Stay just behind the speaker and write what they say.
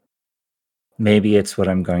Maybe it's what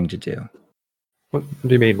I'm going to do. What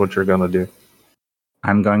do you mean what you're gonna do?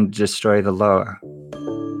 I'm going to destroy the Loa.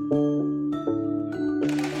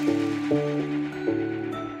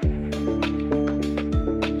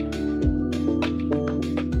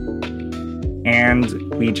 And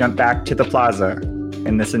we jump back to the plaza,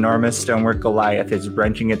 and this enormous stonework Goliath is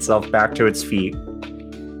wrenching itself back to its feet.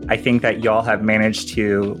 I think that y'all have managed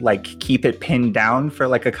to keep it pinned down for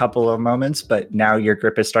a couple of moments, but now your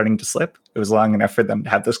grip is starting to slip. It was long enough for them to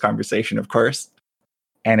have this conversation, of course.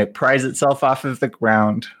 And it pries itself off of the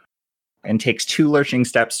ground and takes 2 lurching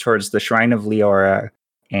steps towards the Shrine of Leora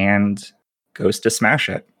and goes to smash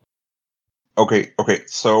it. Okay,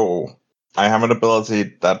 so I have an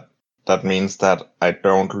ability that means that I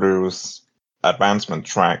don't lose advancement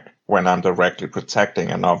track when I'm directly protecting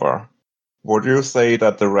another. Would you say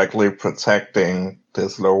that directly protecting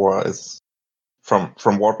this Loa is, from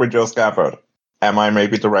what we just gathered, am I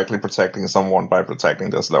maybe directly protecting someone by protecting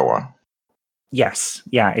this Loa? Yes.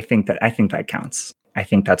 Yeah, I think that counts. I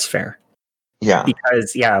think that's fair. Yeah.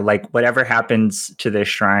 Because whatever happens to this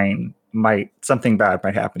shrine something bad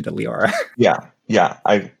might happen to Leora. Yeah.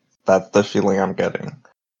 That's the feeling I'm getting.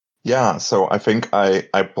 Yeah, so I think I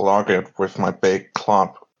block it with my big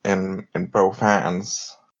club in both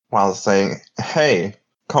hands while saying, "Hey,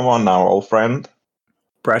 come on now, old friend."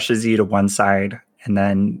 Brushes you to one side and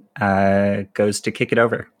then goes to kick it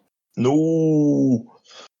over. No,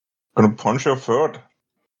 I'm gonna punch your foot.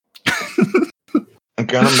 I'm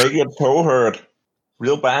gonna make your toe hurt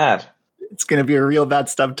real bad. It's gonna be a real bad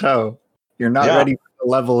stubbed toe. You're not ready for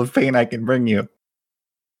the level of pain I can bring you.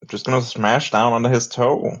 I'm just gonna smash down under his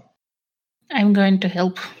toe. I'm going to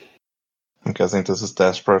help. I'm guessing this is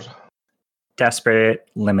desperate. Desperate,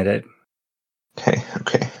 limited. Okay.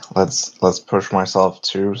 Let's push myself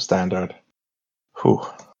to standard. Whew.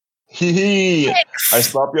 Hee. I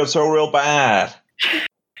stopped your toe real bad.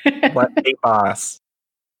 What a boss.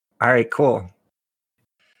 All right, cool.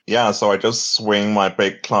 Yeah, so I just swing my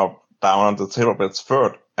big club down on the tip of its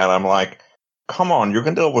foot, and I'm like, "Come on, you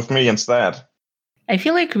can deal with me instead." I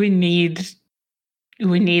feel like we need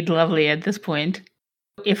Lovely at this point.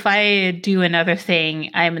 If I do another thing,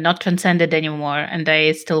 I'm not transcended anymore, and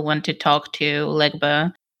I still want to talk to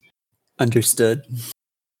Legba. Understood.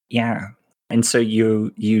 Yeah. And so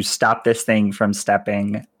you stop this thing from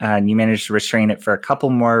stepping, and you manage to restrain it for a couple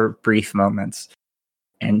more brief moments.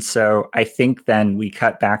 And so I think then we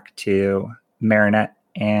cut back to Marinette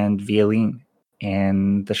and Violine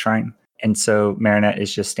in the shrine. And so Marinette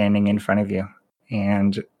is just standing in front of you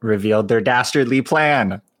and revealed their dastardly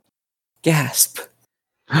plan. Gasp.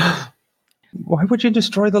 Why would you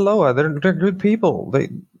destroy the Loa? They're good people.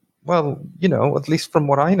 At least from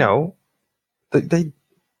what I know, they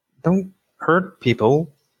don't hurt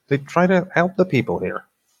people. They try to help the people here.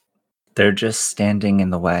 They're just standing in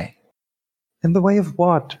the way. In the way of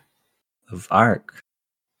what? Of Ark.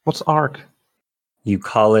 What's Ark? You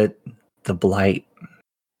call it the Blight.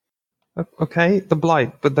 Okay, the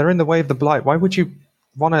Blight, but they're in the way of the Blight. Why would you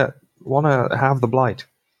wanna have the Blight?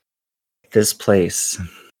 This place,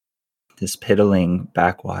 this piddling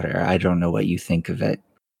backwater, I don't know what you think of it,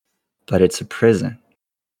 but it's a prison.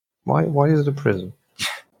 Why is it a prison?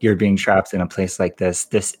 You're being trapped in a place like this.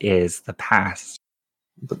 This is the past.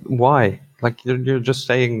 But why? You're just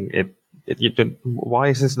saying it. Why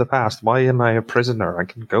is this the past? Why am I a prisoner? I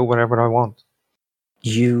can go wherever I want.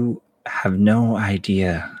 You have no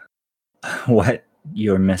idea what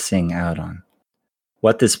you're missing out on.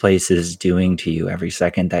 What this place is doing to you every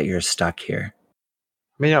second that you're stuck here.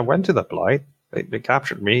 I mean, I went to the Blight. They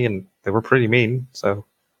captured me, and they were pretty mean, so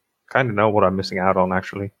kind of know what I'm missing out on,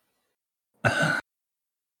 actually.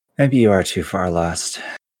 Maybe you are too far lost.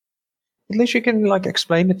 At least you can,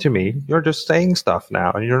 explain it to me. You're just saying stuff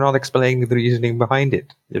now, and you're not explaining the reasoning behind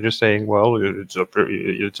it. You're just saying, well, it's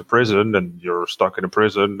a prison, and you're stuck in a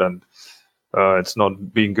prison, and it's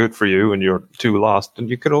not being good for you, and you're too lost. And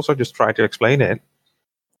you could also just try to explain it.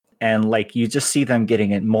 And you just see them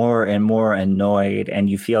getting more and more annoyed,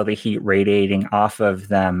 and you feel the heat radiating off of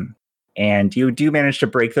them. And you do manage to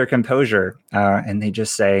break their composure. And they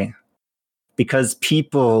just say, because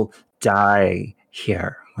people die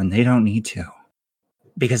here when they don't need to.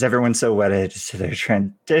 Because everyone's so wedded to their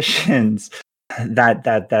traditions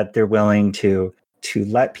that they're willing to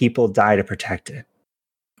let people die to protect it.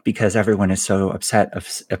 Because everyone is so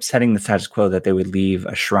upsetting the status quo that they would leave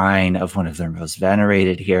a shrine of one of their most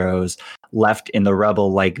venerated heroes left in the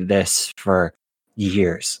rubble like this for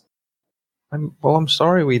years. I'm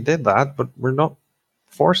sorry we did that, but we're not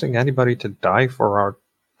forcing anybody to die for our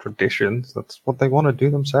traditions. That's what they want to do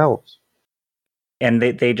themselves. And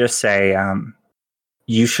they just say,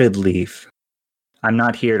 you should leave. I'm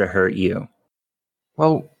not here to hurt you.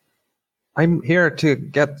 Well, I'm here to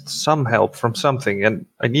get some help from something, and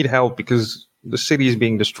I need help because the city is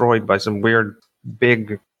being destroyed by some weird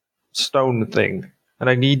big stone thing, and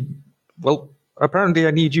I need. Well, apparently,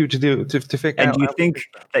 I need you to figure out. And you think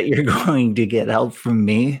that you're going to get help from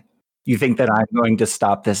me? You think that I'm going to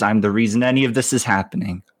stop this? I'm the reason any of this is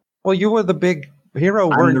happening. Well, you were the big hero,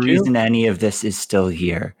 I'm weren't the you? reason any of this is still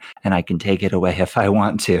here, and I can take it away if I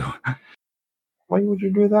want to. Why would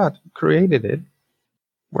you do that? You created it.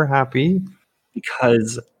 We're happy.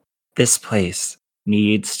 Because this place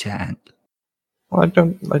needs to end. Well, I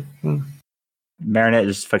don't. Marinette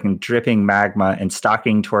is fucking dripping magma and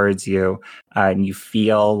stalking towards you, and you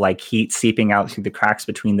feel like heat seeping out through the cracks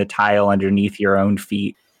between the tile underneath your own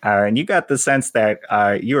feet. And you got the sense that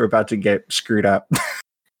you were about to get screwed up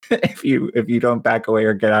if you don't back away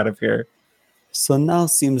or get out of here. So now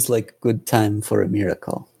seems like a good time for a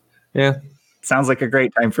miracle. Yeah. Sounds like a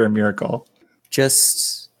great time for a miracle.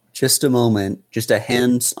 Just a moment, just a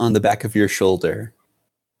hand on the back of your shoulder.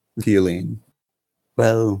 Healing.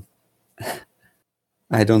 Well,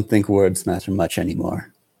 I don't think words matter much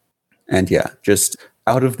anymore. And yeah, just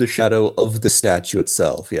out of the shadow of the statue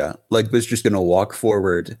itself, yeah. Legba's just going to walk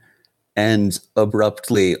forward, and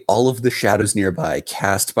abruptly, all of the shadows nearby,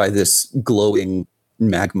 cast by this glowing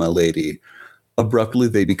magma lady, abruptly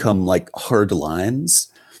they become like hard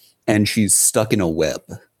lines, and she's stuck in a web.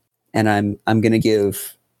 And I'm going to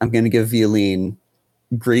give Violine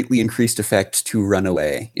greatly increased effect to run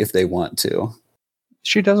away if they want to.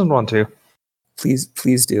 She doesn't want to.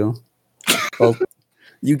 Please do. Well,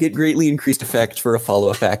 you get greatly increased effect for a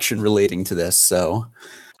follow-up action relating to this, so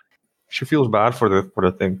She feels bad for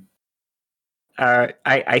the thing.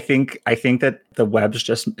 I think that the webs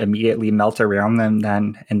just immediately melt around them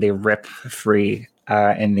then, and they rip free,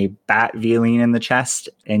 and they bat Violine in the chest,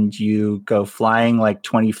 and you go flying like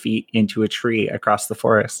 20 feet into a tree across the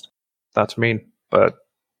forest. That's mean, but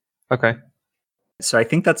okay. So I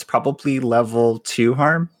think that's probably level 2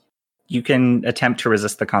 harm. You can attempt to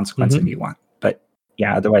resist the consequence if you want, but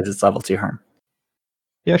yeah, otherwise it's level 2 harm.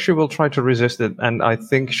 Yeah, she will try to resist it, and I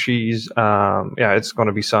think she's it's going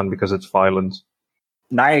to be Sun because it's violence.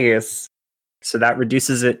 Nice. So that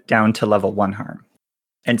reduces it down to level 1 harm.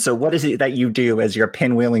 And so what is it that you do as you're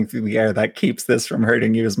pinwheeling through the air that keeps this from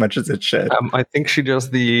hurting you as much as it should? I think she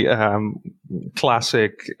does the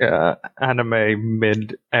classic anime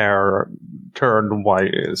mid-air turn.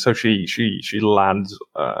 So she lands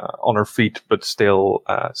on her feet, but still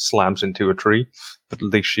slams into a tree. But at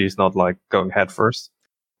least she's not like going head first.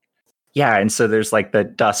 Yeah, and so there's like the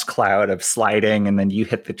dust cloud of sliding, and then you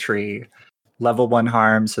hit the tree. Level 1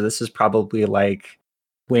 harm, so this is probably like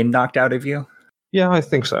wind knocked out of you. Yeah, I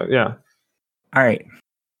think so, yeah. All right.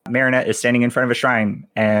 Marinette is standing in front of a shrine,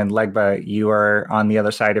 and Legba, you are on the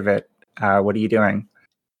other side of it. What are you doing?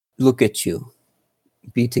 look at you,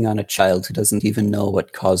 beating on a child who doesn't even know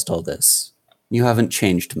what caused all this. You haven't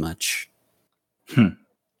changed much.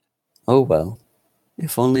 Oh well,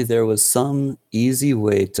 if only there was some easy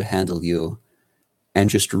way to handle you and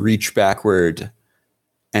just reach backward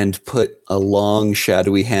and put a long,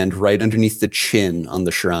 shadowy hand right underneath the chin on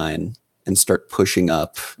the shrine and start pushing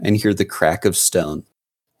up and hear the crack of stone.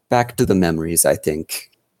 Back to the memories, I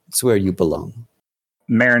think. It's where you belong.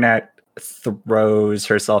 Marinette throws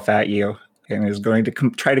herself at you and is going to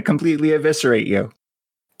try to completely eviscerate you.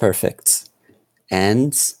 Perfect.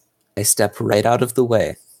 And I step right out of the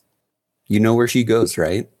way. You know where she goes,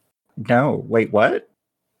 right? No, wait, what?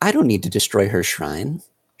 I don't need to destroy her shrine.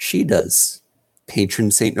 She does.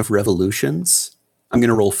 Patron saint of revolutions. I'm going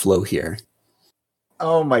to roll flow here.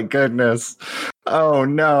 Oh my goodness. Oh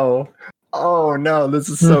no. Oh no, this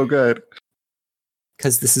is so good.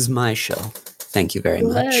 Because this is my show. Thank you very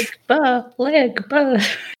much.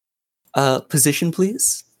 Legba. Position,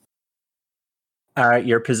 please.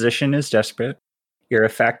 Your position is desperate. Your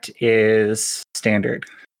effect is standard.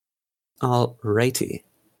 Alrighty.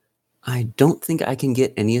 I don't think I can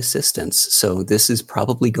get any assistance, so this is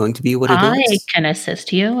probably going to be what it I is. can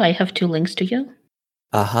assist you. I have 2 links to you.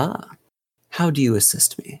 Aha. How do you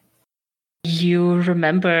assist me? You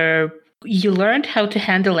remember, you learned how to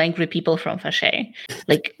handle angry people from Faché.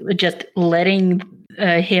 Like, just letting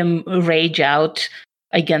him rage out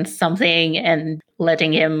against something and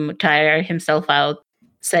letting him tire himself out,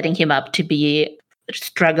 setting him up to be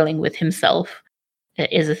struggling with himself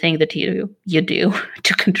is a thing that you do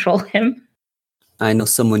to control him. I know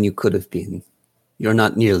someone you could have been. You're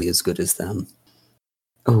not nearly as good as them.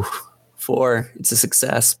 Oh, 4. It's a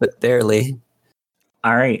success, but barely.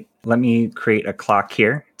 All right, let me create a clock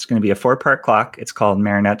here. It's going to be a 4-part clock. It's called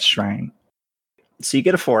Marinette's Shrine. So you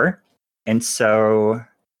get a 4. And so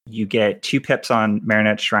you get 2 pips on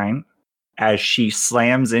Marinette's shrine as she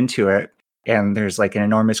slams into it, and there's like an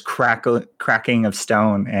enormous cracking of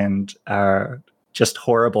stone and just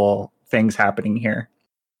horrible things happening here.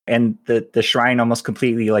 And the shrine almost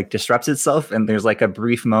completely like disrupts itself, and there's like a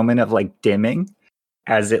brief moment of like dimming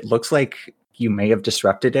as it looks like you may have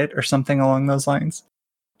disrupted it or something along those lines.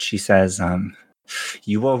 She says,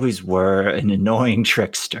 you always were an annoying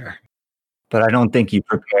trickster, but I don't think you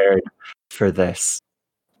prepared for this.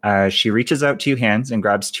 She reaches out 2 hands and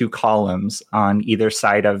grabs 2 columns on either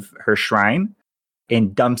side of her shrine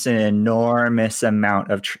and dumps an enormous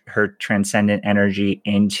amount of her transcendent energy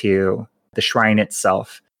into the shrine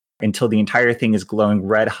itself until the entire thing is glowing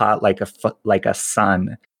red hot like a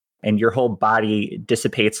sun. And your whole body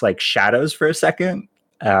dissipates like shadows for a second,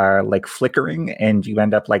 like flickering, and you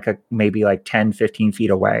end up like maybe like 10, 15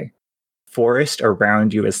 feet away. Forest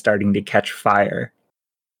around you is starting to catch fire.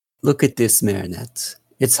 Look at this, Marinette.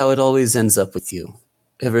 It's how it always ends up with you,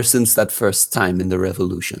 ever since that first time in the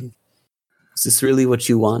revolution. Is this really what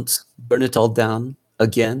you want? Burn it all down?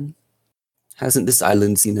 Again? Hasn't this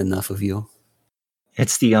island seen enough of you?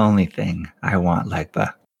 It's the only thing I want,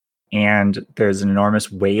 Legba. And there's an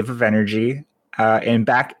enormous wave of energy. And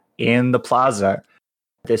back in the plaza,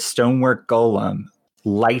 this stonework golem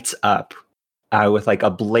lights up with like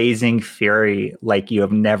a blazing fury like you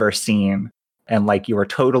have never seen and like you are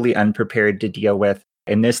totally unprepared to deal with.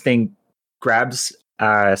 And this thing grabs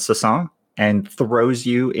Sasan and throws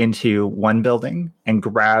you into one building and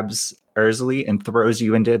grabs Urzeli and throws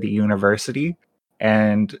you into the university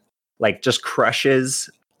and like just crushes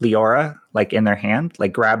Leora like in their hand,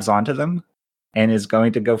 like grabs onto them and is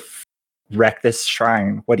going to go wreck this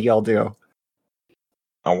shrine. What do y'all do?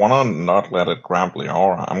 I want to not let it grab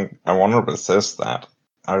Leora. I want to resist that.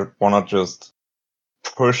 I want to just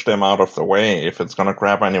push them out of the way. If it's going to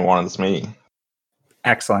grab anyone, it's me.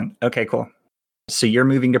 Excellent. Okay, cool. So you're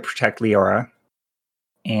moving to protect Leora,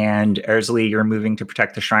 and Urzeli, you're moving to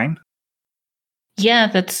protect the shrine? Yeah,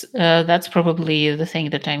 that's probably the thing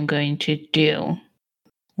that I'm going to do.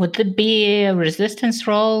 Would it be a resistance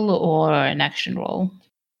roll or an action roll?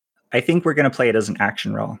 I think we're going to play it as an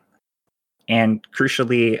action roll. And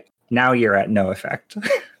crucially, now you're at no effect,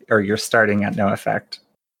 or you're starting at no effect.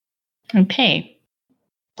 Okay.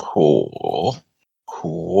 Cool.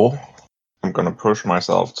 I'm going to push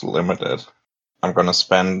myself to limited. I'm going to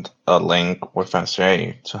spend a link with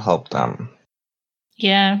Vacher to help them.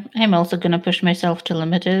 Yeah, I'm also going to push myself to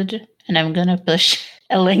limited, and I'm going to push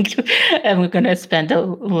a link. I'm going to spend a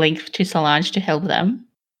link to Solange to help them.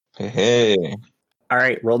 Hey. All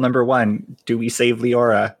right, roll number 1. Do we save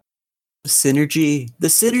Leora? The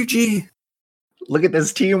synergy! Look at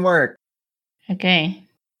this teamwork. Okay,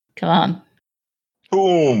 come on.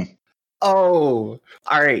 Boom! Oh,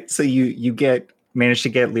 all right. So you manage to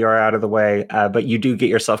get Leora out of the way, but you do get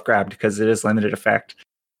yourself grabbed because it is limited effect.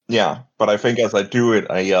 Yeah, but I think as I do it,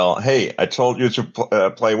 I yell, "Hey, I told you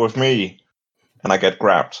to play with me!" And I get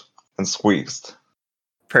grabbed and squeezed.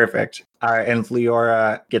 Perfect. And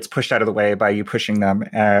Leora gets pushed out of the way by you pushing them,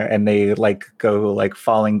 and they like go like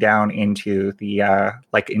falling down into the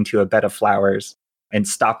into a bed of flowers and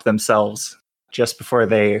stop themselves just before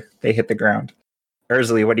they hit the ground.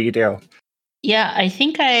 Urzeli, what do you do? Yeah, I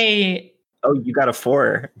think Oh, you got a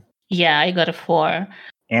 4. Yeah, I got a 4.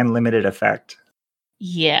 And limited effect.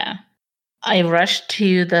 Yeah. I rushed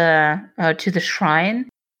to the shrine,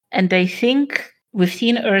 and I think we've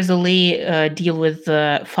seen Urzeli deal with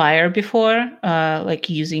fire before, like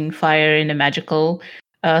using fire in a magical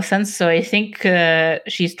sense. So I think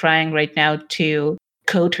she's trying right now to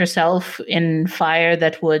coat herself in fire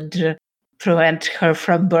that would prevent her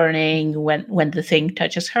from burning when the thing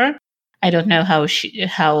touches her. I don't know how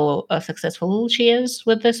successful she is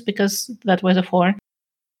with this because that was a 4.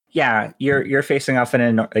 Yeah, you're facing off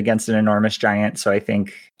against an enormous giant, so I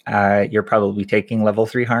think you're probably taking level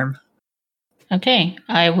 3 harm. Okay,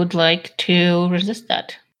 I would like to resist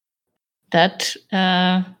that. That.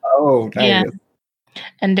 Oh, nice. Yeah.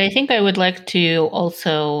 And I think I would like to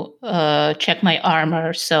also check my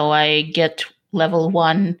armor, so I get level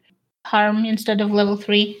 1 harm instead of level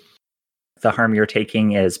 3. The harm you're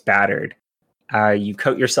taking is battered. You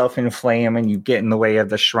coat yourself in flame and you get in the way of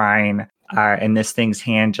the shrine, and this thing's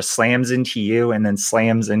hand just slams into you and then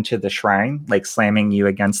slams into the shrine, like slamming you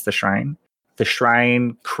against the shrine. The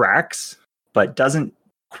shrine cracks, but doesn't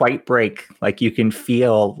quite break. Like you can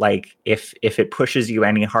feel like if it pushes you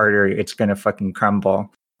any harder, it's going to fucking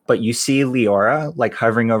crumble. But you see Leora like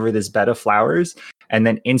hovering over this bed of flowers, and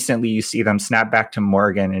then instantly you see them snap back to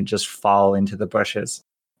Morgan and just fall into the bushes.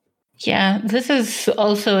 Yeah, this is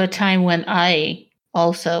also a time when I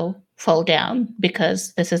also fall down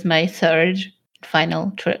because this is my third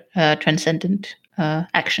final transcendent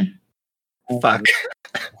action. Fuck.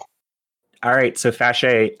 All right, so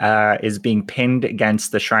Fache is being pinned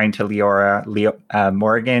against the shrine to Leora.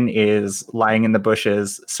 Morgan is lying in the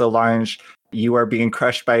bushes. Solange, you are being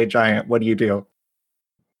crushed by a giant. What do you do?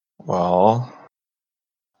 Well,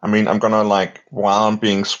 I mean, I'm gonna while I'm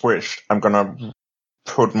being squished, I'm gonna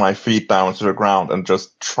put my feet down to the ground and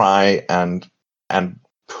just try and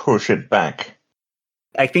push it back.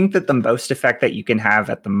 I think that the most effect that you can have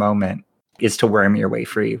at the moment is to worm your way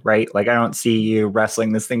free, right? Like, I don't see you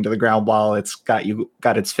wrestling this thing to the ground while it's got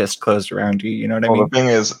its fist closed around you. You know what I mean? The thing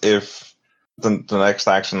is, if the next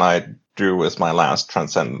action I do is my last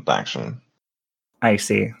transcendent action. I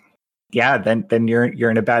see. Yeah, then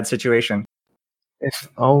you're in a bad situation. If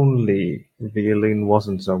only Violin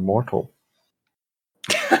wasn't so mortal.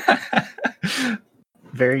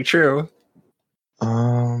 Very true.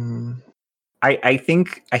 I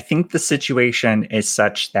think the situation is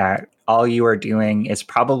such that all you are doing is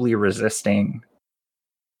probably resisting.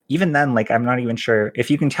 Even then, I'm not even sure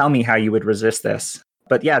if you can tell me how you would resist this.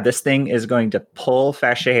 But yeah, this thing is going to pull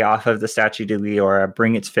Fache off of the Statue de Leora,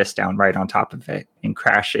 bring its fist down right on top of it, and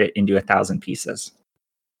crash it into 1,000 pieces.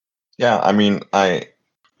 Yeah, I mean,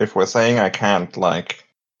 if we're saying I can't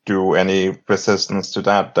do any resistance to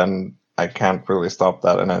that, then I can't really stop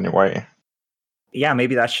that in any way. Yeah,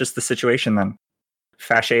 maybe that's just the situation then.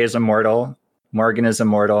 Fache is immortal. Morgan is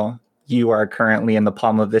immortal. You are currently in the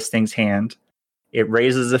palm of this thing's hand. It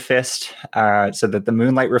raises a fist so that the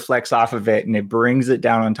moonlight reflects off of it, and it brings it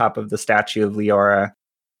down on top of the statue of Leora,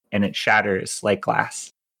 and it shatters like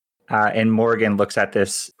glass. And Morgan looks at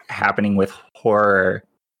this happening with horror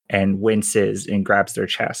and winces and grabs their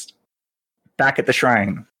chest. Back at the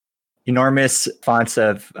shrine, enormous fonts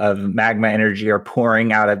of magma energy are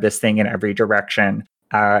pouring out of this thing in every direction.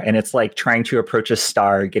 And it's like trying to approach a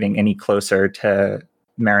star, getting any closer to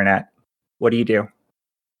Marinette. What do you do?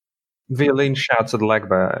 Violin shouts at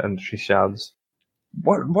Legba, and she shouts,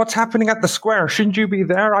 What's happening at the square? Shouldn't you be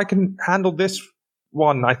there? I can handle this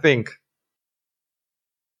one, I think.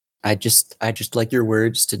 I just like your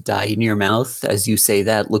words to die in your mouth as you say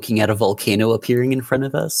that, looking at a volcano appearing in front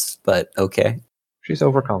of us, but okay. She's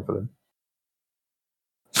overconfident.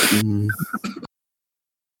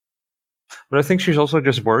 But I think she's also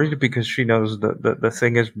just worried because she knows that the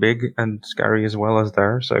thing is big and scary as well as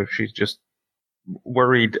there, so she's just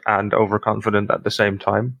worried and overconfident at the same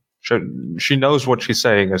time. She knows what she's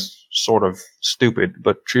saying is sort of stupid,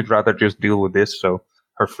 but she'd rather just deal with this so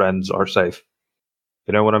her friends are safe.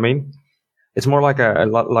 You know what I mean? It's more like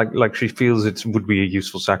like she feels it would be a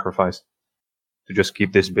useful sacrifice to just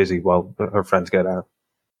keep this busy while her friends get out.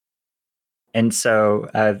 And so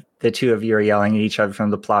the two of you are yelling at each other from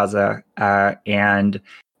the plaza, and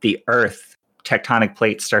the earth tectonic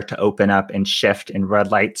plates start to open up and shift, and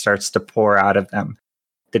red light starts to pour out of them.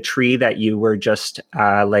 The tree that you were just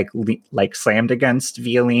like slammed against,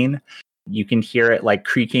 Violin, you can hear it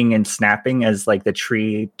creaking and snapping as the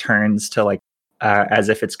tree turns to as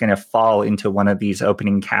if it's going to fall into one of these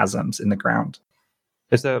opening chasms in the ground.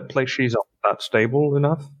 Is the place she's on that stable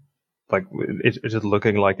enough? Is it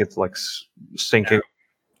looking like it's sinking?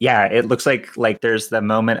 Yeah, it looks like there's the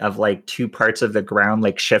moment of two parts of the ground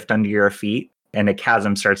shift under your feet, and a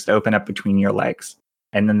chasm starts to open up between your legs.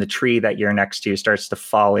 And then the tree that you're next to starts to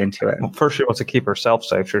fall into it. Well, first she wants to keep herself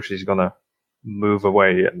safe, so she's going to move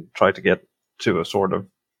away and try to get to a sort of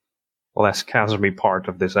less chasmy part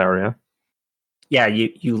of this area. Yeah,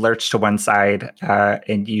 you lurch to one side,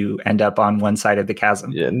 and you end up on one side of the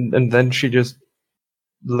chasm. Yeah, and then she just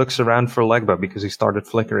looks around for Legba because he started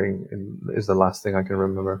flickering, is the last thing I can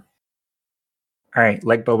remember. All right,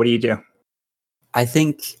 Legba, what do you do? I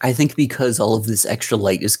think because all of this extra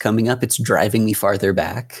light is coming up, it's driving me farther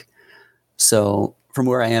back. So from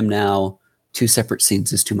where I am now, 2 separate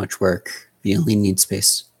scenes is too much work. We only need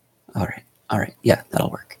space. All right. Yeah,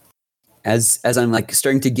 that'll work. As I'm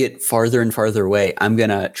starting to get farther and farther away, I'm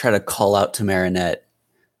going to try to call out to Marinette.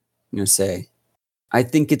 I'm going to say, I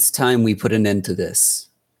think it's time we put an end to this.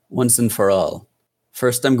 Once and for all.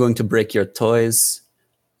 First, I'm going to break your toys.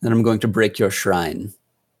 Then I'm going to break your shrine.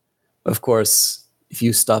 Of course, if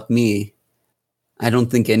you stop me, I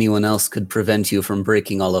don't think anyone else could prevent you from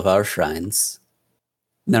breaking all of our shrines.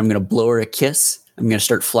 And then I'm going to blow her a kiss. I'm going to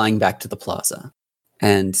start flying back to the plaza.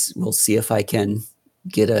 And we'll see if I can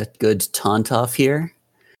get a good taunt off here.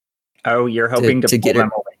 Oh, you're hoping to pull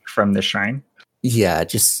them away from the shrine? Yeah,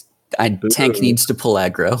 Tank needs to pull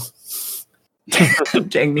aggro.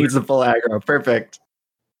 Tank needs to pull aggro. Perfect.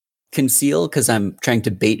 Conceal, because I'm trying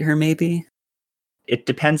to bait her, maybe? it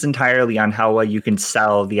depends entirely on how well you can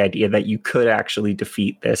sell the idea that you could actually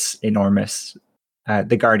defeat this enormous,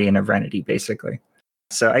 the Guardian of Renity, basically.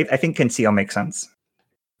 So I think conceal makes sense.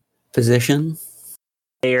 Position?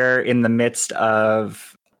 They're in the midst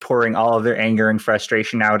of pouring all of their anger and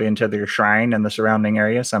frustration out into their shrine and the surrounding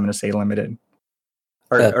area, so I'm going to say limited.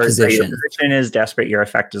 Or position. Your position is desperate, your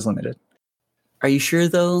effect is limited. Are you sure,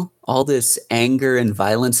 though? All this anger and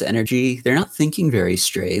violence energy, they're not thinking very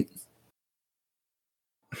straight.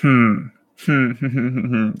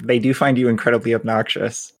 They do find you incredibly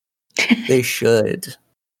obnoxious. They should.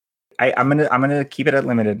 I'm gonna keep it at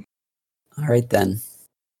limited. All right, then.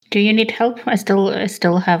 Do you need help? I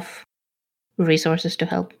still have resources to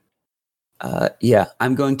help. Yeah,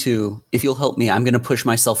 I'm going to, if you'll help me, I'm going to push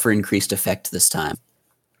myself for increased effect this time.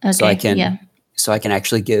 Okay, so I can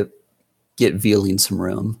actually get Vealine some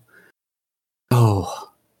room. Oh,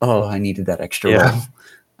 I needed that extra roll.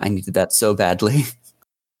 I needed that so badly.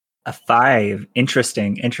 A 5.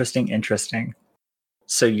 Interesting.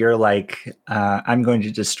 So you're like, I'm going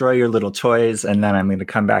to destroy your little toys, and then I'm going to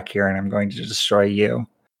come back here and I'm going to destroy you.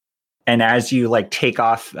 And as you like take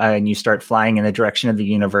off and you start flying in the direction of the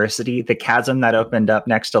university, the chasm that opened up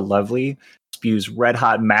next to Lovely spews red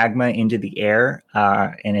hot magma into the air,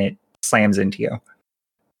 and it slams into you.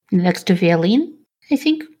 Next to Vealine, I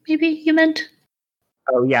think maybe you meant.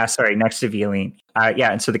 Oh yeah, sorry, next to Vealine.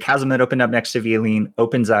 And so the chasm that opened up next to Vealine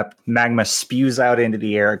opens up, magma spews out into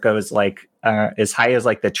the air. It goes like as high as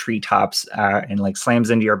like the treetops, and like slams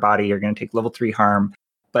into your body. You're going to take level 3 harm,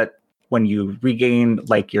 but when you regain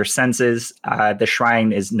like your senses, the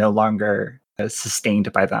shrine is no longer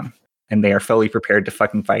sustained by them, and they are fully prepared to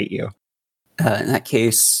fucking fight you. In that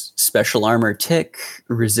case, special armor tick,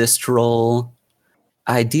 resist roll.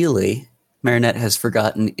 Ideally, Marinette has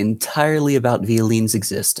forgotten entirely about Vealine's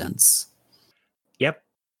existence. Yep.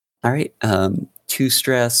 All right. 2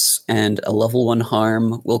 stress and a level 1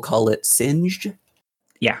 harm. We'll call it singed.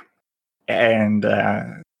 Yeah. And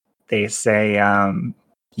they say,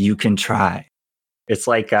 you can try. It's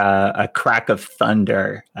like a crack of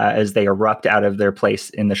thunder as they erupt out of their place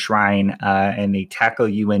in the shrine, and they tackle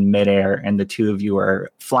you in midair, and the two of you are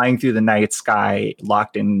flying through the night sky,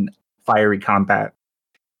 locked in fiery combat.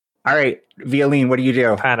 All right, Vealine, what do you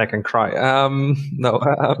do? Panic and cry. No.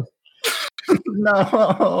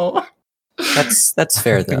 No. That's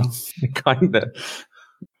fair, though. Kinda.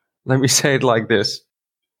 Let me say it like this.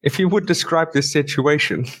 If you would describe this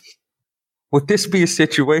situation, would this be a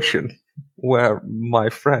situation where my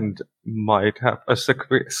friend might have a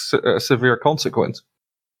severe consequence?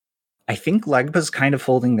 I think Legba's kind of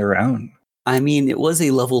holding their own. I mean, it was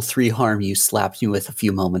a level 3 harm you slapped me with a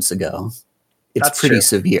few moments ago. It's That's pretty true.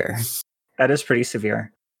 severe. That is pretty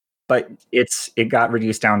severe. But it got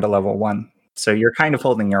reduced down to level 1. So you're kind of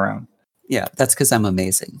holding your own. Yeah, that's because I'm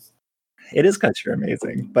amazing. It is because you're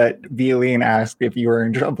amazing. But Vealine asked if you were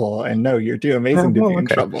in trouble, and no, you're too amazing to be in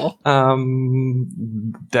trouble.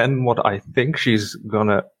 Then what I think she's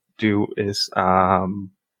gonna do is,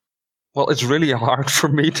 well, it's really hard for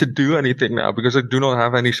me to do anything now because I do not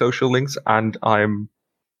have any social links, and I'm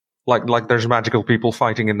like there's magical people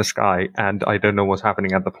fighting in the sky, and I don't know what's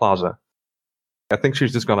happening at the plaza. I think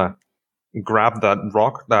she's just gonna grab that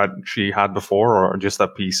rock that she had before, or just a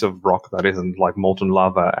piece of rock that isn't like molten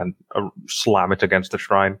lava, and slam it against the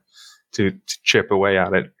shrine to chip away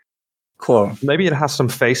at it. Cool. Maybe it has some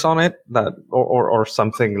face on it that, or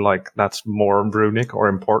something like that's more runic or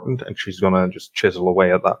important, and she's gonna just chisel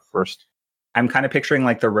away at that first. I'm kind of picturing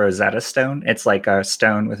like the Rosetta Stone. It's like a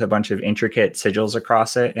stone with a bunch of intricate sigils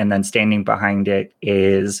across it, and then standing behind it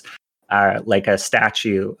is like a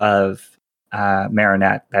statue of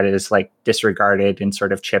Marinette that is like disregarded and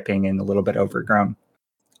sort of chipping and a little bit overgrown.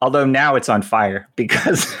 Although now it's on fire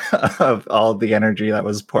because of all the energy that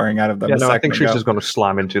was pouring out of them. I think she's just going to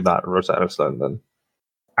slam into that Rosetta Stone then.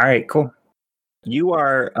 All right, cool. You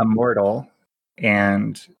are immortal,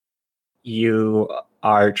 and you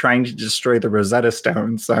are trying to destroy the Rosetta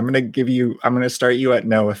Stone. So I'm going to start you at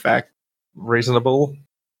no effect. Reasonable.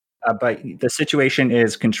 But the situation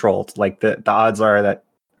is controlled. Like the odds are that,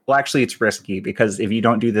 well, actually it's risky because if you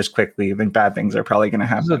don't do this quickly, then bad things are probably going to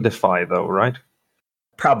happen. It's a defy though, right?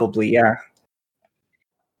 Probably, yeah.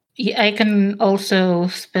 I can also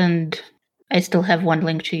spend, I still have 1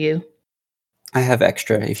 link to you. I have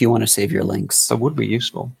extra if you want to save your links. That would be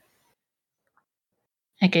useful.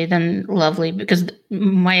 Okay, then lovely, because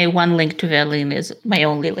my 1 link to Vealine is my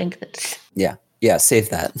only link. That's Yeah, save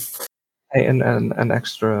that. Hey, and an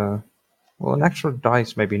extra, well, an extra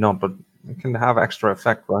dice maybe not, but it can have extra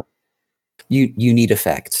effect, right? You need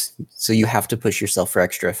effect, so you have to push yourself for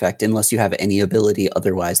extra effect unless you have any ability.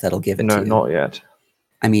 Otherwise, that'll give it to you. No, not yet.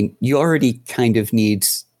 I mean, you already kind of need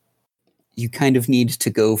to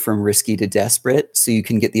go from risky to desperate so you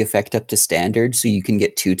can get the effect up to standard, so you can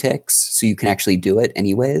get 2 ticks, so you can actually do it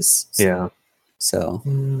anyways. Yeah. So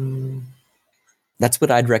that's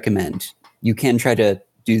what I'd recommend. You can try to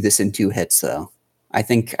do this in 2 hits, though. I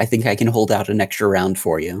think I can hold out an extra round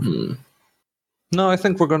for you. No, I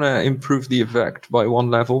think we're gonna improve the effect by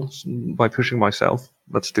 1 level by pushing myself.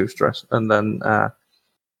 That's 2 stress, and then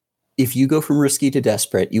If you go from risky to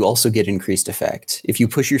desperate, you also get increased effect. If you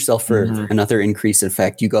push yourself for another increased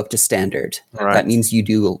effect, you go up to standard. Right. That means you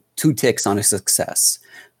do 2 ticks on a success.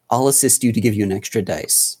 I'll assist you to give you an extra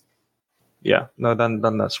dice. yeah, no, then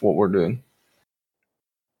that's what we're doing.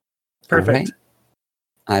 Perfect.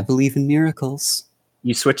 All right. I believe in miracles.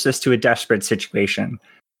 You switch this to a desperate situation.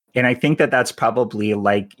 And I think that's probably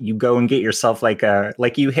like you go and get yourself like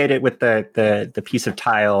you hit it with the piece of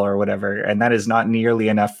tile or whatever, and that is not nearly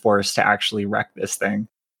enough force to actually wreck this thing.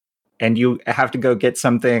 And you have to go get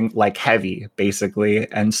something like heavy,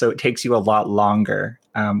 basically. And so it takes you a lot longer,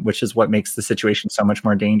 which is what makes the situation so much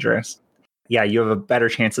more dangerous. Yeah, you have a better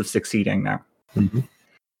chance of succeeding now.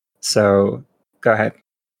 So go ahead.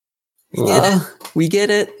 We get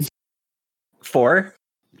it. 4?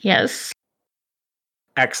 Yes.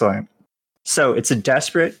 Excellent. So it's a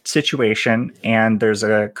desperate situation and there's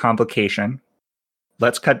a complication.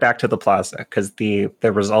 Let's cut back to the plaza because the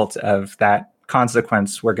result of that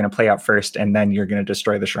consequence we're going to play out first and then you're going to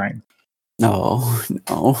destroy the shrine. No.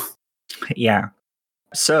 Yeah.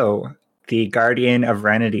 So the Guardian of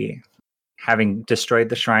Renity, having destroyed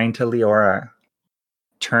the shrine to Leora,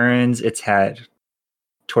 turns its head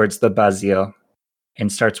towards the Bazil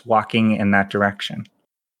and starts walking in that direction.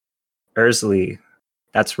 Ursuli,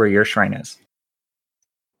 that's where your shrine is.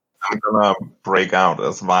 I'm gonna break out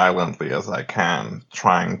as violently as I can,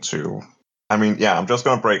 trying to. I'm just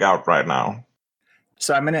gonna break out right now.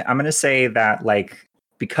 So I'm gonna say that like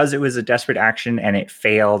because it was a desperate action and it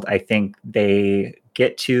failed, I think they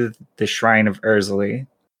get to the shrine of Ursuli,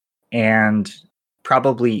 and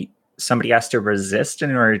probably somebody has to resist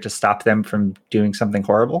in order to stop them from doing something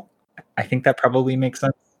horrible. I think that probably makes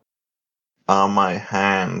sense. My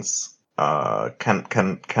hands.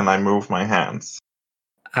 Can I move my hands?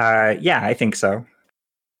 Yeah, I think so.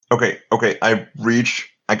 Okay.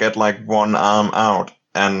 I get like one arm out,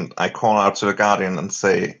 and I call out to the Guardian and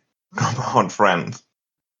say, "Come on, friend.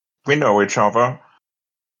 We know each other."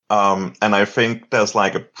 And I think there's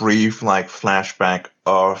like a brief like flashback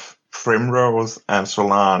of Primrose and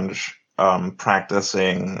Solange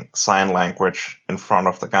practicing sign language in front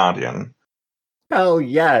of the Guardian. Oh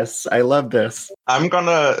yes, I love this. I'm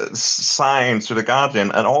gonna sign to the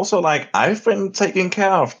Guardian, and also like I've been taking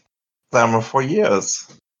care of them for years,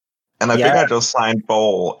 and I think I just signed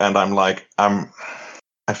Bowl, and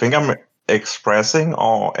I think I'm expressing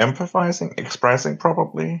or empathizing, expressing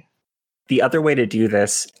probably. The other way to do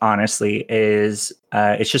this, honestly, is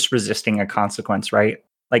it's just resisting a consequence, right?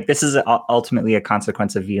 Like this is ultimately a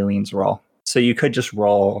consequence of Violine's roll, so you could just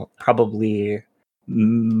roll probably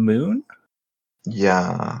Moon.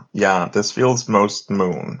 Yeah, this feels most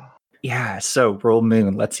Moon. Yeah, so roll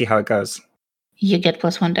Moon. Let's see how it goes. You get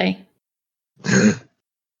 +1 die.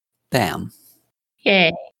 Bam.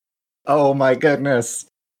 Yay. Oh my goodness.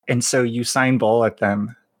 And so you sign Bowl at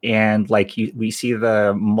them, and like we see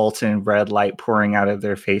the molten red light pouring out of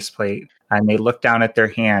their faceplate, and they look down at their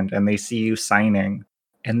hand and they see you signing,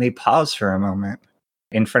 and they pause for a moment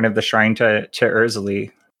in front of the shrine to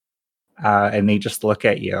Ursuli, and they just look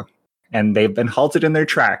at you. And they've been halted in their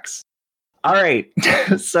tracks. All right.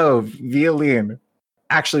 So, Violine.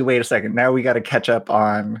 Actually, wait a second. Now we got to catch up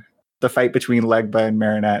on the fight between Legba and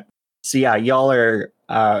Marinette. So, yeah, y'all are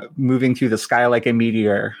moving through the sky like a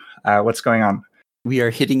meteor. What's going on? We are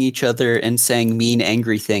hitting each other and saying mean,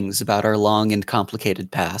 angry things about our long and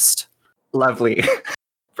complicated past. Lovely.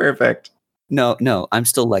 Perfect. No, I'm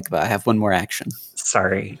still Legba. I have one more action.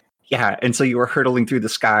 Sorry. Yeah, and so you were hurtling through the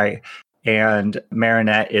sky, and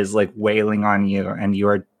Marinette is like wailing on you, and you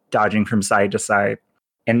are dodging from side to side.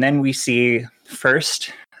 And then we see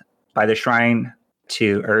first by the shrine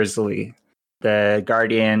to Ursuli, the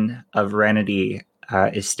Guardian of Renity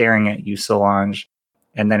is staring at you, Solange,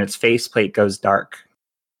 and then its faceplate goes dark,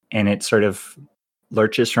 and it sort of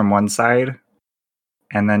lurches from one side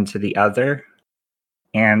and then to the other,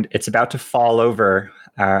 and it's about to fall over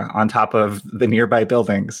on top of the nearby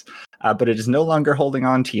buildings, but it is no longer holding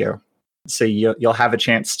on to you. So you'll have a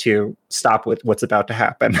chance to stop with what's about to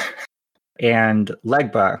happen. And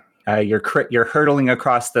Legba, you're hurtling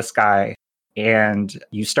across the sky, and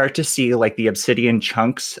you start to see like the obsidian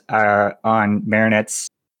chunks on Marinette's,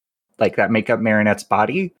 like that make up Marinette's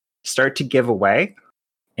body, start to give away.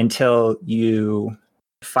 until you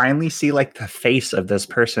finally see like the face of this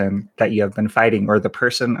person that you have been fighting, or the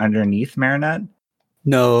person underneath Marinette.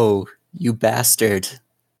 No, you bastard.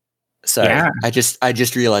 Sorry, Yeah. I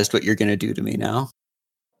just realized what you're gonna do to me now.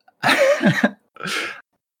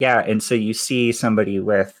 Yeah, and so you see somebody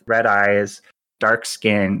with red eyes, dark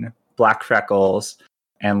skin, black freckles,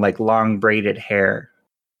 and like long braided hair.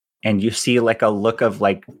 And you see like a look of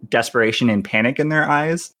like desperation and panic in their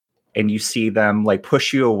eyes. And you see them like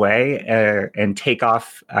push you away and take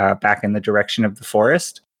off back in the direction of the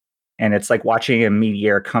forest. And it's like watching a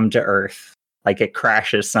meteor come to Earth. Like it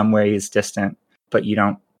crashes some ways distant, but you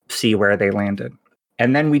don't see where they landed.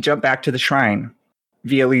 And then we jump back to the shrine.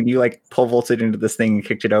 Violine, you like pole vaulted into this thing and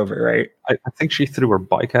kicked it over, right? I think she threw her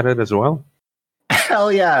bike at it as well.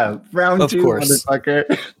 Hell yeah. Round Of 2, course.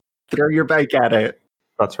 motherfucker. Throw your bike at it.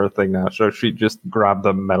 That's her thing now. So she just grabbed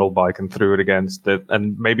the metal bike and threw it against it.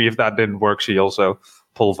 And maybe if that didn't work, she also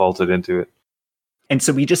pole vaulted into it. And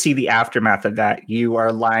so we just see the aftermath of that. You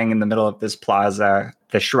are lying in the middle of this plaza.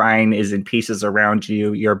 The shrine is in pieces around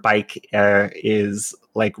you. Your bike is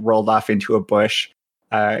like rolled off into a bush.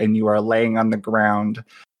 And you are laying on the ground.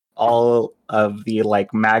 All of the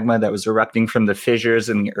like magma that was erupting from the fissures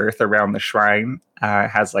in the earth around the shrine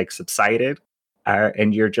has like subsided.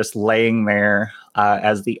 And you're just laying there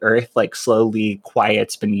as the earth like slowly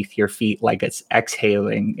quiets beneath your feet, like it's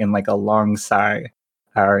exhaling in like a long sigh.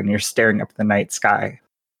 And you're staring up at the night sky.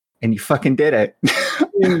 And you fucking did it.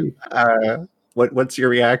 What's your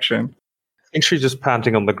reaction? I think she's just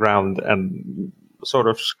panting on the ground and sort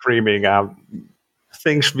of screaming out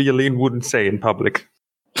things Violine wouldn't say in public.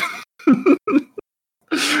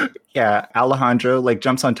 Yeah, Alejandro like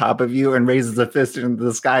jumps on top of you and raises a fist into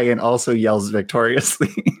the sky and also yells victoriously.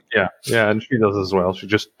 Yeah, and she does as well. She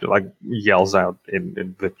just like yells out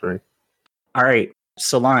in victory. All right,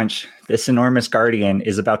 Solange, this enormous guardian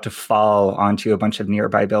is about to fall onto a bunch of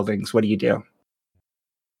nearby buildings. What do you do?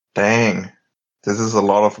 Dang, this is a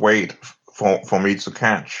lot of weight for me to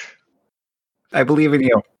catch. I believe in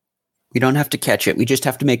you. We don't have to catch it. We just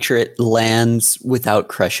have to make sure it lands without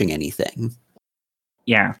crushing anything.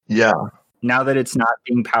 Yeah. Yeah. Now that it's not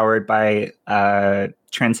being powered by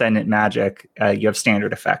transcendent magic, you have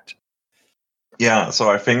standard effect. Yeah, so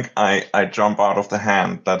I think I jump out of the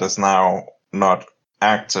hand that is now not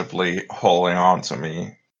actively holding on to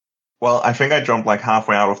me. Well, I think I jump like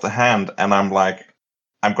halfway out of the hand and I'm like,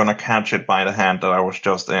 I'm gonna catch it by the hand that I was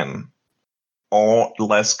just in. Or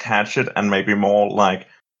less catch it and maybe more like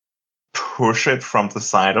push it from the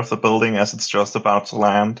side of the building as it's just about to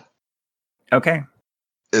land. Okay.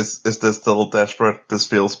 Is this still desperate? This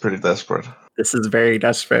feels pretty desperate. This is very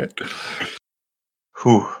desperate.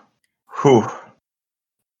 Whew.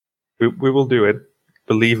 We will do it.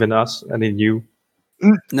 Believe in us and in you.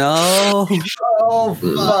 No. Oh,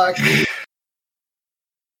 fuck.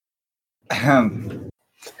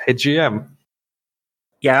 Hey, GM,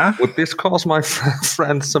 Yeah? would this cause my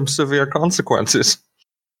friend some severe consequences?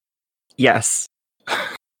 Yes.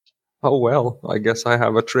 Oh, well, I guess I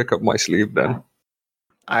have a trick up my sleeve then.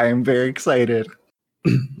 I'm very excited.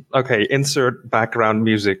 Okay, insert background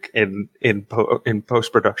music in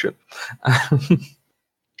post-production.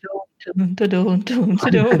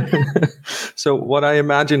 So what I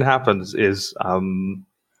imagine happens is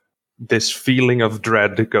this feeling of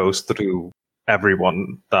dread goes through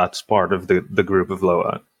everyone that's part of the group of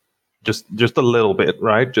Loa. Just a little bit,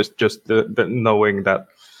 right? Just the knowing that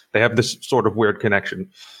they have this sort of weird connection.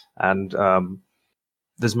 And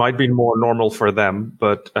this might be more normal for them,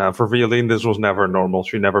 but for Violine, this was never normal.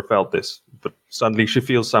 She never felt this. But suddenly she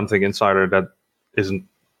feels something inside her that isn't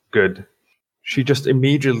good. She just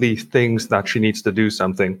immediately thinks that she needs to do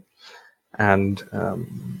something. And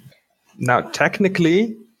now,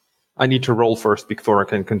 technically, I need to roll first before I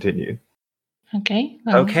can continue. Okay.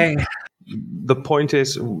 Okay. The point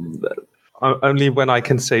is, only when I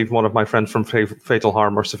can save one of my friends from fatal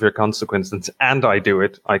harm or severe consequences, and I do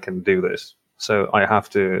it, I can do this. So I have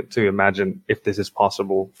to imagine if this is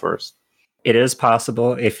possible first. It is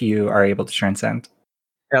possible if you are able to transcend.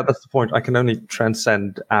 Yeah, that's the point. I can only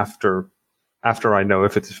transcend after I know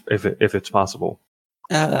if it's possible.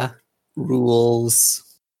 Rules.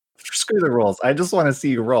 Screw the rules. I just want to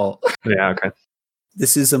see you roll. Yeah, okay.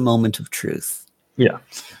 This is a moment of truth. Yeah.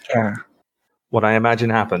 Yeah. What I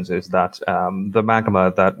imagine happens is that the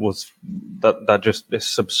magma that just is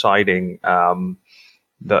subsiding,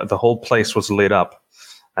 the whole place was lit up,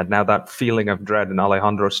 and now that feeling of dread and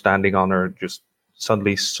Alejandro standing on her just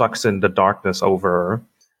suddenly sucks in the darkness over her,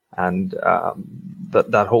 and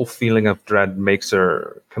that whole feeling of dread makes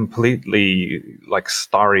her completely like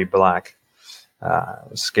starry black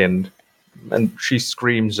skinned, And she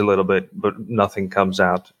screams a little bit, but nothing comes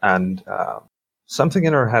out. And something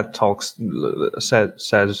in her head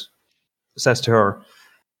says to her,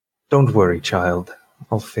 "Don't worry, child.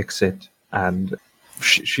 I'll fix it." And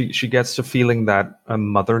she gets the feeling that a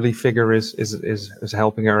motherly figure is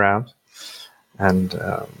helping her out. And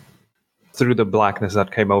through the blackness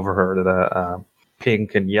that came over her, the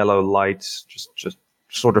pink and yellow lights just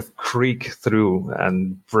sort of creak through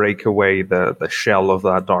and break away the shell of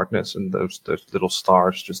that darkness, and those little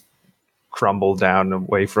stars just crumble down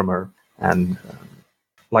away from her, and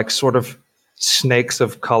like sort of snakes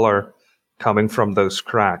of color coming from those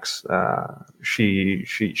cracks,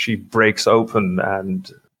 she breaks open,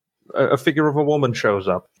 and a figure of a woman shows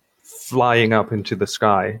up, flying up into the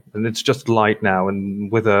sky, and it's just light now.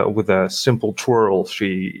 And with a simple twirl,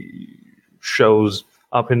 she shows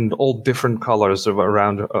up in all different colors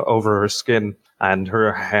around over her skin, and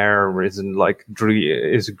her hair is in like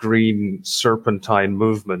green serpentine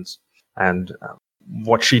movements. And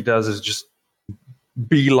what she does is just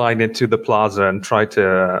beeline into the plaza and try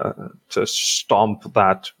to stomp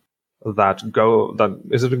that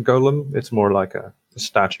is it a golem? It's more like a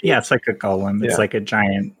statue. Yeah, it's like a golem. It's like a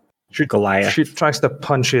giant Goliath. She tries to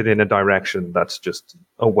punch it in a direction that's just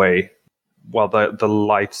away, while the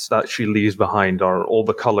lights that she leaves behind are all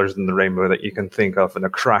the colors in the rainbow that you can think of, and a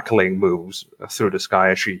crackling moves through the sky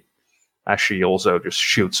as she also just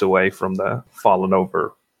shoots away from the fallen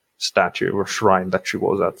over statue or shrine that she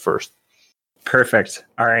was at first. Perfect.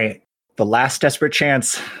 All right. The last desperate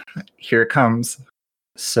chance. Here it comes.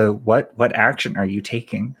 So what action are you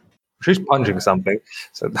taking? She's punching something,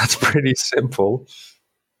 so that's pretty simple.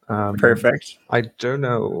 Perfect. I don't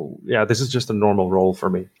know. Yeah, this is just a normal roll for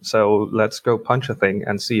me. So let's go punch a thing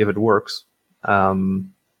and see if it works. Now,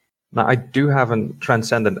 I do have a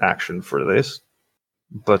transcendent action for this,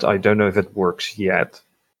 but I don't know if it works yet.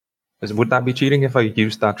 Would that be cheating if I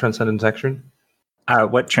used that transcendent action?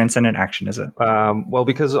 What transcendent action is it? Well,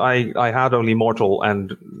 because I had only mortal,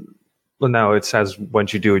 and now it says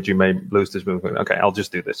once you do it, you may lose this movement. Okay, I'll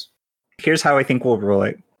just do this. Here's how I think we'll rule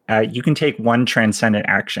it. You can take one transcendent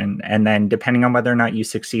action, and then depending on whether or not you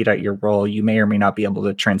succeed at your roll, you may or may not be able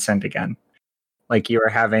to transcend again. Like you are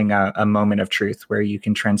having a moment of truth where you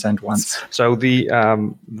can transcend once. So the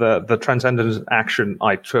transcendent action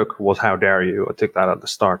I took was How Dare You. I took that at the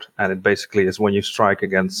start, and it basically is when you strike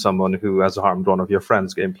against someone who has harmed one of your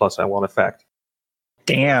friends, gain +1 effect.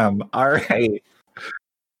 Damn. All right.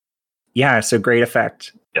 Yeah, so great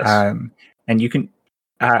effect. Yes. And you can...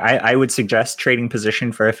 I would suggest trading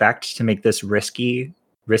position for effect to make this risky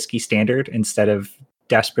standard instead of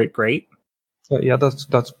desperate great. Yeah, that's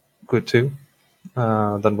good too.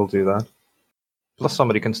 Then we'll do that. Plus,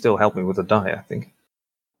 somebody can still help me with the die, I think.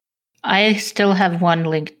 I still have one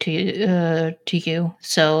link to you,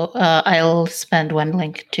 so I'll spend one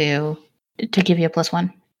link to give you a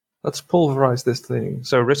 +1. Let's pulverize this thing.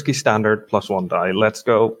 So risky standard +1 die. Let's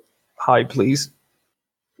go high, please.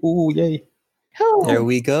 Ooh, yay! Oh. There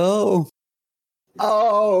we go.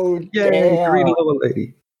 Oh, Yay, green level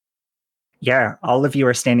lady. Yeah, all of you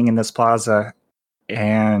are standing in this plaza,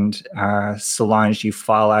 and Solange, you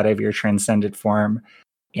fall out of your transcendent form,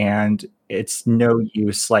 and it's no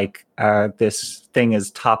use. Like this thing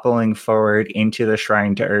is toppling forward into the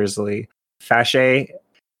shrine to Ursuli. Fache,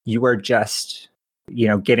 you are just,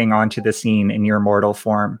 getting onto the scene in your mortal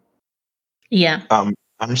form. Yeah.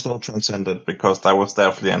 I'm still transcended because that was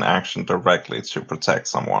definitely an action directly to protect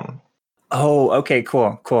someone. Oh, okay,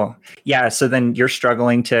 cool. Yeah, so then you're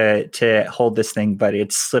struggling to hold this thing, but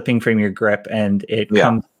it's slipping from your grip, and it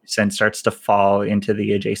comes and starts to fall into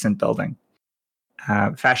the adjacent building.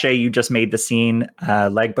 Fache, you just made the scene.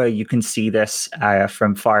 Legba, you can see this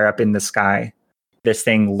from far up in the sky. This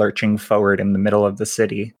thing lurching forward in the middle of the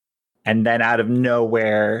city. And then out of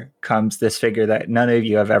nowhere comes this figure that none of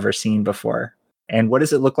you have ever seen before. And what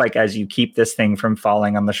does it look like as you keep this thing from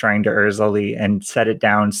falling on the shrine to Ursuli and set it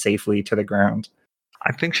down safely to the ground?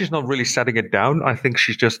 I think she's not really setting it down. I think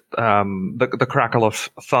she's just the crackle of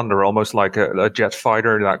thunder, almost like a jet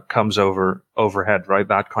fighter that comes overhead, right?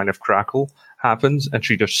 That kind of crackle happens, and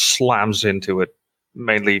she just slams into it,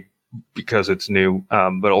 mainly because it's new,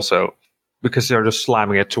 but also because they're just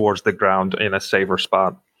slamming it towards the ground in a safer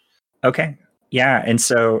spot. Okay. Yeah, and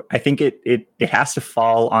so I think it has to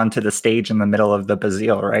fall onto the stage in the middle of the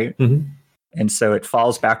Bazille, right? Mm-hmm. And so it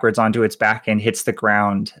falls backwards onto its back and hits the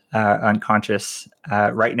ground unconscious,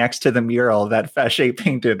 right next to the mural that Fache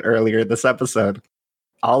painted earlier this episode.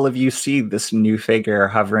 All of you see this new figure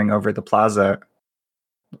hovering over the plaza.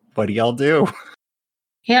 What do y'all do?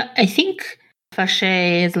 Yeah, I think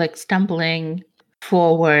Fache is like stumbling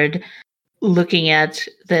forward, looking at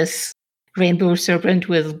this rainbow serpent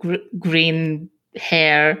with green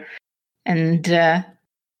hair. And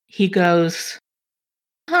he goes,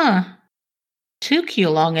 took you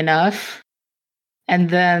long enough. And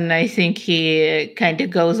then I think he kind of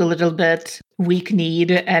goes a little bit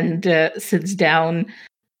weak-kneed and sits down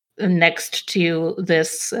next to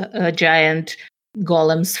this giant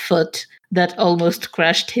golem's foot that almost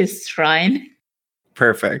crushed his shrine.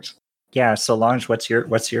 Perfect. Yeah, Solange, what's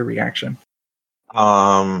your reaction?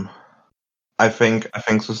 I think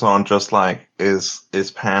Susan just like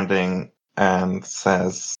is panting and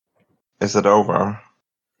says, "Is it over?"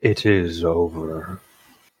 It is over.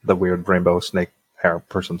 The weird rainbow snake hair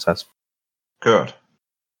person says. Good.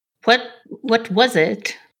 What was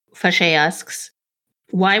it? Fashé asks.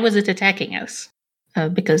 Why was it attacking us?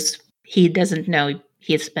 Because he doesn't know.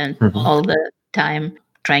 He spent all the time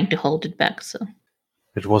trying to hold it back. So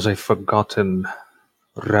It was a forgotten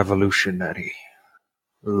revolutionary,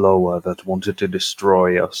 Loa, that wanted to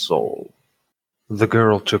destroy us all. The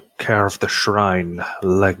girl took care of the shrine.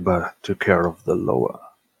 Legba took care of the Loa.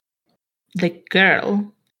 the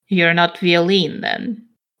girl, you're not Violin then.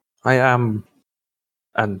 I am,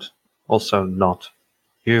 and also not.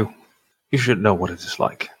 You should know what it is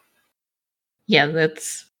like. Yeah,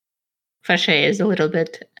 that's Fashé is a little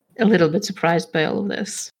bit surprised by all of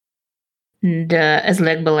this. And as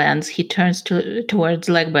Legba lands, he turns towards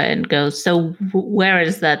Legba and goes, "So where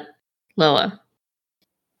is that Loa?"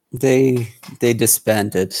 They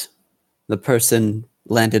disbanded. The person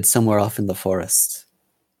landed somewhere off in the forest.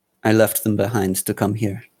 I left them behind to come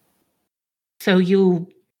here. So you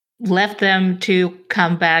left them to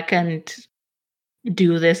come back and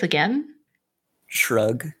do this again?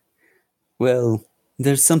 Shrug. Well,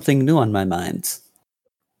 there's something new on my mind.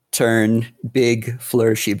 Turn, big,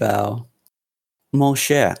 flourishy bow. Mon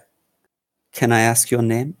cher, can I ask your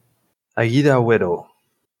name? Aida Widow.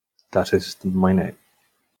 That is my name.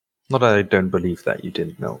 Not that I don't believe that you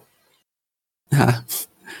didn't know. Ha,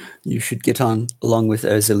 you should get on along with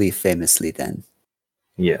Urzali famously then.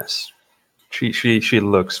 Yes. She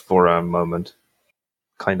looks for a moment,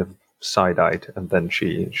 kind of side-eyed, and then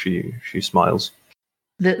she smiles.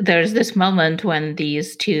 There's this moment when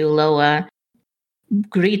these two Loa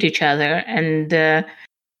greet each other, and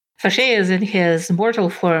Fashé is in his mortal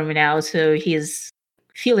form now, so he's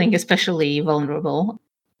feeling especially vulnerable.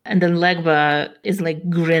 And then Legba is like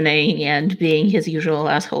grinning and being his usual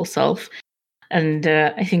asshole self. And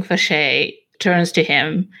I think Fashé turns to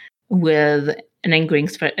him with an angry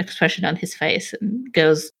expression on his face and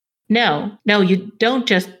goes, No, you don't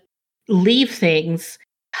just leave things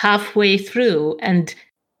halfway through. And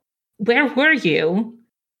where were you?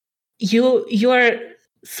 You're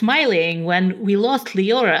smiling when we lost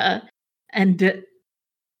Leora. And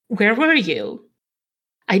where were you?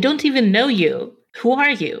 I don't even know you. Who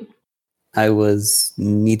are you? I was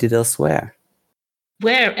needed elsewhere.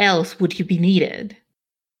 Where else would you be needed?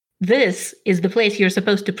 This is the place you're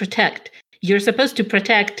supposed to protect. You're supposed to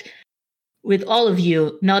protect with all of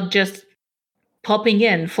you, not just popping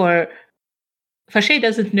in for... Fashé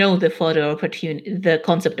doesn't know the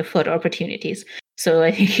concept of photo opportunities. So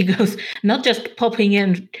I think he goes, not just popping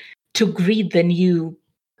in to greet the new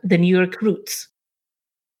recruits.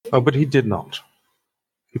 Oh, but he did not.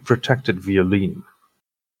 He protected Violin.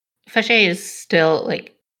 Fashé is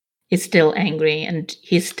still angry, and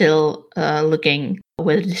he's still looking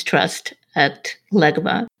with distrust at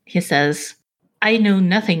Legba. He says, I know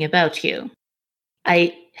nothing about you.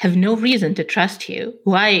 I have no reason to trust you.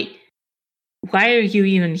 Why are you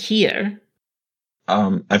even here?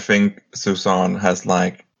 I think Susan has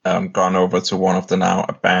gone over to one of the now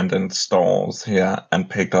abandoned stalls here and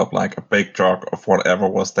picked up like a big jug of whatever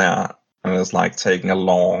was there, and is like taking a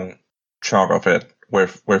long chug of it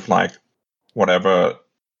with like whatever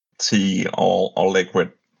tea or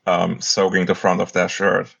liquid soaking the front of their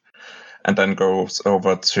shirt, and then goes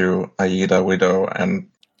over to Aida Widow and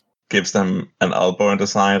gives them an elbow in the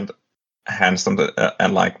side, hands them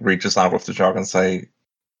and like reaches out with the jug and say,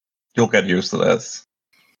 "You'll get used to this."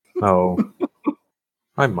 Oh,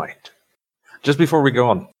 I might. Just before we go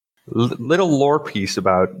on, little lore piece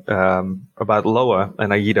about Loa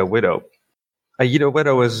and Aida Widow. Aida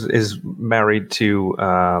Widow is married to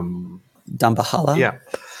Dambahala? Yeah.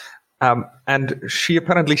 And she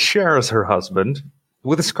apparently shares her husband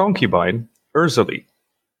with his concubine, Urzali.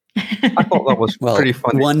 I thought that was pretty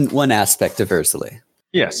funny. One aspect of Urzali.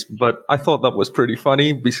 Yes, but I thought that was pretty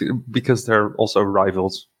funny because they're also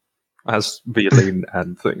rivals as Violin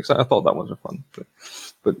and things. I thought that was fun.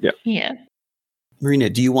 But yeah. Yeah. Marina,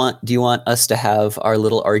 do you want us to have our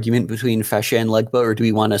little argument between Fashé and Legba, or do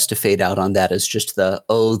we want us to fade out on that as just the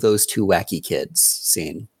those two wacky kids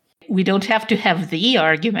scene? we don't have to have the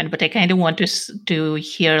argument, but I kind of want to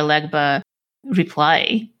hear Legba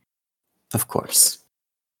reply. Of course.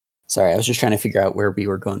 Sorry, I was just trying to figure out where we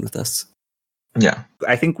were going with this. Yeah.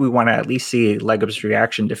 I think we want to at least see Legub's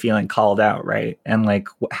reaction to feeling called out, right? And like,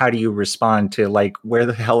 how do you respond to like, where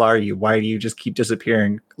the hell are you? Why do you just keep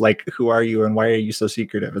disappearing? Like, who are you and why are you so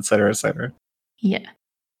secretive, et cetera, et cetera? Yeah.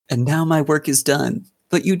 And now my work is done,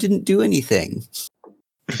 but you didn't do anything.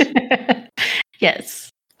 Yes.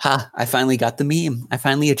 Ha, I finally got the meme. I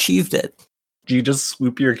finally achieved it. Do you just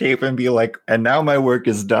swoop your cape and be like, and now my work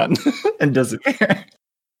is done and disappear?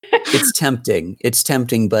 It's tempting. It's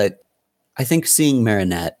tempting, but I think seeing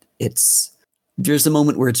Marinette, there's a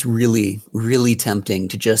moment where it's really, really tempting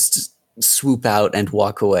to just swoop out and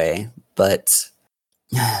walk away. But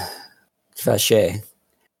Vache,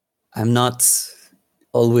 I'm not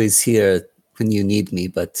always here when you need me,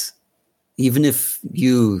 but even if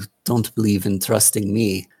you don't believe in trusting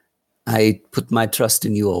me, I put my trust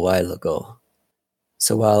in you a while ago.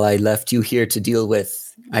 So while I left you here to deal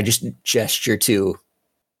with, I just gesture to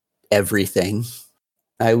everything.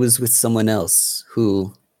 I was with someone else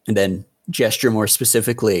who, and then gesture more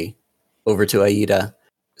specifically over to Aida,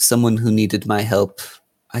 someone who needed my help,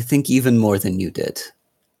 I think even more than you did.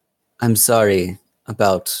 I'm sorry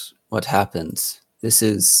about what happened. This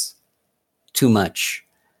is too much.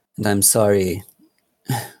 And I'm sorry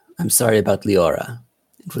about Leora.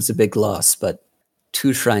 It was a big loss, but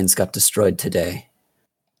 2 shrines got destroyed today.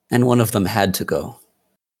 And one of them had to go.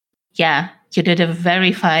 Yeah, you did a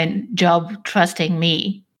very fine job trusting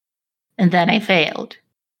me. And then I failed.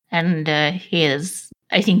 And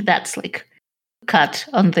I think that's like cut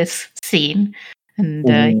on this scene. And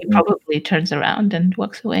he probably turns around and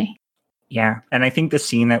walks away. Yeah. And I think the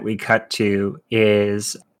scene that we cut to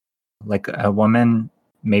is like a woman,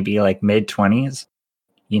 maybe like mid-20s,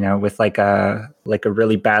 with like a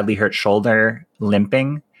really badly hurt shoulder,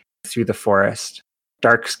 limping through the forest,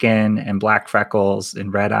 dark skin and black freckles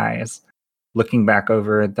and red eyes, looking back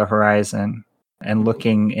over the horizon and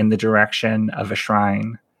looking in the direction of a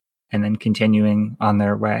shrine and then continuing on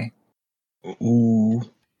their way. Ooh.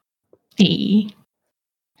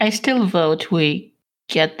 I still vote we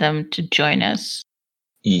get them to join us.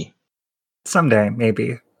 E. Someday,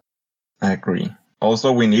 maybe. I agree.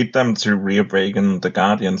 Also, we need them to reawaken the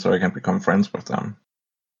Guardian so I can become friends with them.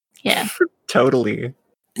 Yeah. Totally.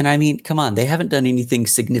 And I mean, come on, they haven't done anything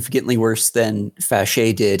significantly worse than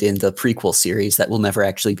Fache did in the prequel series that will never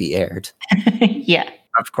actually be aired. Yeah.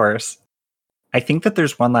 Of course. I think that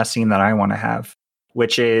there's one last scene that I want to have,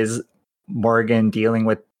 which is Morgan dealing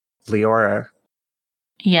with Leora.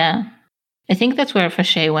 Yeah. I think that's where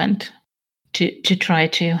Fache went to try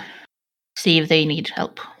to see if they need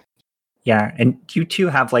help. Yeah, and you two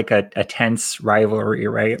have like a tense rivalry,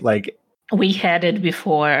 right? Like we had it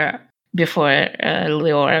before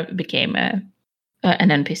Leora became an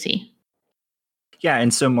NPC. Yeah,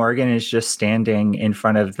 and so Morgan is just standing in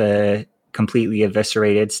front of the completely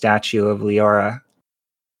eviscerated statue of Leora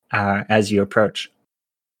as you approach.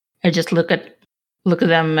 I just look at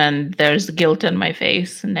them, and there's guilt on my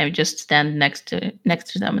face, and I just stand next to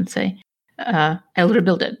them and say, "I'll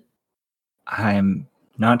rebuild it." I'm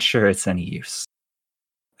not sure it's any use.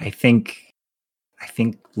 I think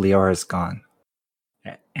Leora's gone.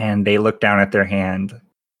 And they look down at their hand,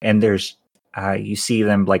 and there's you see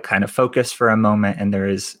them like kind of focus for a moment, and there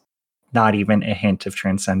is not even a hint of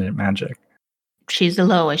transcendent magic. She's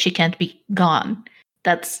Eloa. She can't be gone.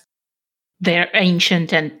 They're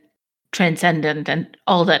ancient and transcendent and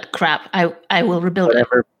all that crap. I will rebuild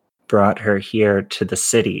Whatever brought her here to the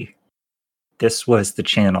city, this was the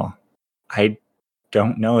channel. I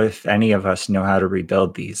don't know if any of us know how to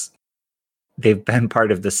rebuild these. They've been part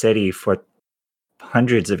of the city for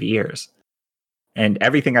hundreds of years. And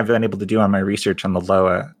everything I've been able to do on my research on the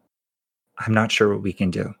Loa, I'm not sure what we can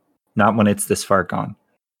do. Not when it's this far gone.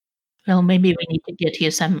 Well, maybe we need to get you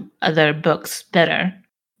some other books, better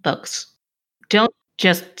books. Don't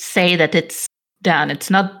just say that it's done. It's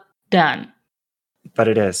not done. But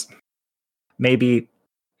it is. Maybe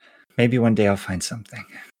one day I'll find something.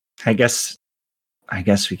 I guess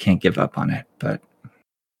we can't give up on it, but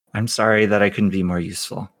I'm sorry that I couldn't be more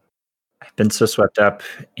useful. I've been so swept up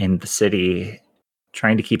in the city,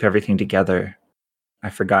 trying to keep everything together. I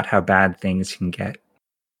forgot how bad things can get.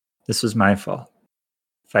 This was my fault.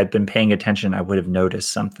 If I'd been paying attention, I would have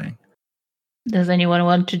noticed something. Does anyone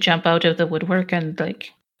want to jump out of the woodwork and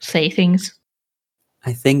say things?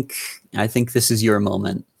 I think this is your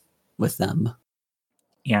moment with them.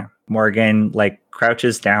 Yeah. Morgan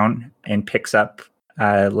crouches down and picks up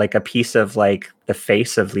a piece of the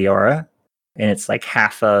face of Leora, and it's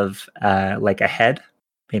half of a head,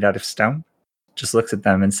 made out of stone, just looks at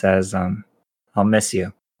them and says, I'll miss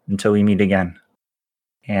you until we meet again.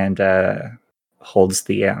 And holds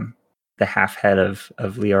the half head of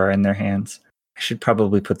Leora in their hands. I should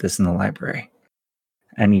probably put this in the library.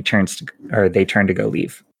 And they turn to go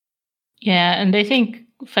leave. Yeah, and I think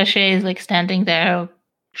Fauché is like standing there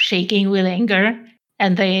shaking with anger.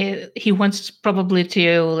 And he wants probably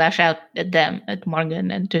to lash out at them, at Morgan,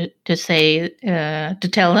 and to say, to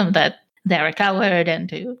tell them that they're a coward and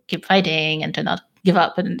to keep fighting and to not give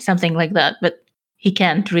up and something like that. But he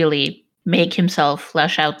can't really make himself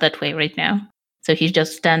lash out that way right now. So he's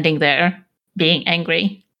just standing there being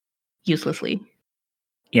angry uselessly.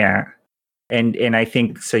 Yeah. And I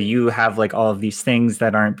think, so you have like all of these things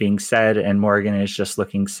that aren't being said, and Morgan is just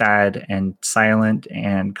looking sad and silent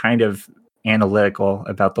and kind of analytical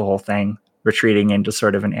about the whole thing, retreating into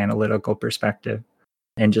sort of an analytical perspective,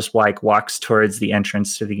 and just like walks towards the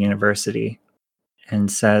entrance to the university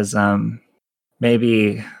and says,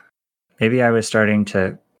 maybe I was starting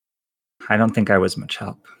to, I don't think I was much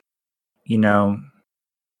help.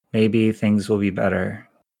 Maybe things will be better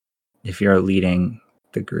if you're leading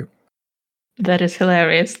the group. That is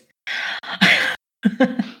hilarious.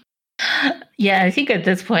 Yeah, I think at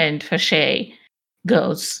this point, Fauché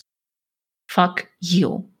goes, fuck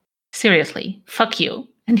you. Seriously, fuck you.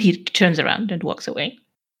 And he turns around and walks away.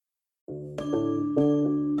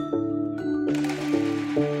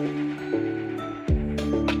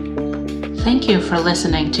 Thank you for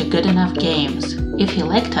listening to Good Enough Games. If you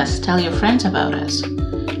liked us, tell your friends about us.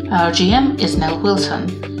 Our GM is Nell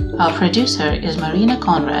Wilson. Our producer is Marina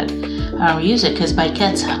Conrad. Our music is by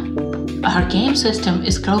Ketsa. Our game system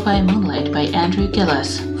is Girl by Moonlight by Andrew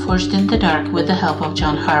Gillis, forged in the dark with the help of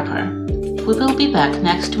John Harper. We will be back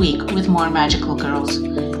next week with more magical girls.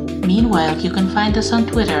 Meanwhile, you can find us on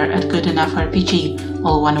Twitter at GoodEnoughRPG,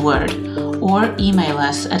 all one word, or email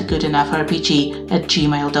us at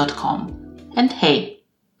goodenoughrpg@gmail.com. And hey,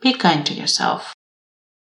 be kind to yourself.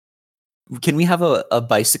 Can we have a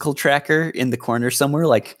bicycle tracker in the corner somewhere,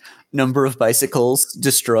 like number of bicycles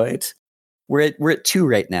destroyed? We're at 2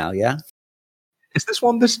 right now, yeah? Is this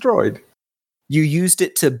one destroyed? You used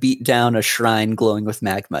it to beat down a shrine glowing with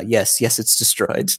magma. Yes, it's destroyed.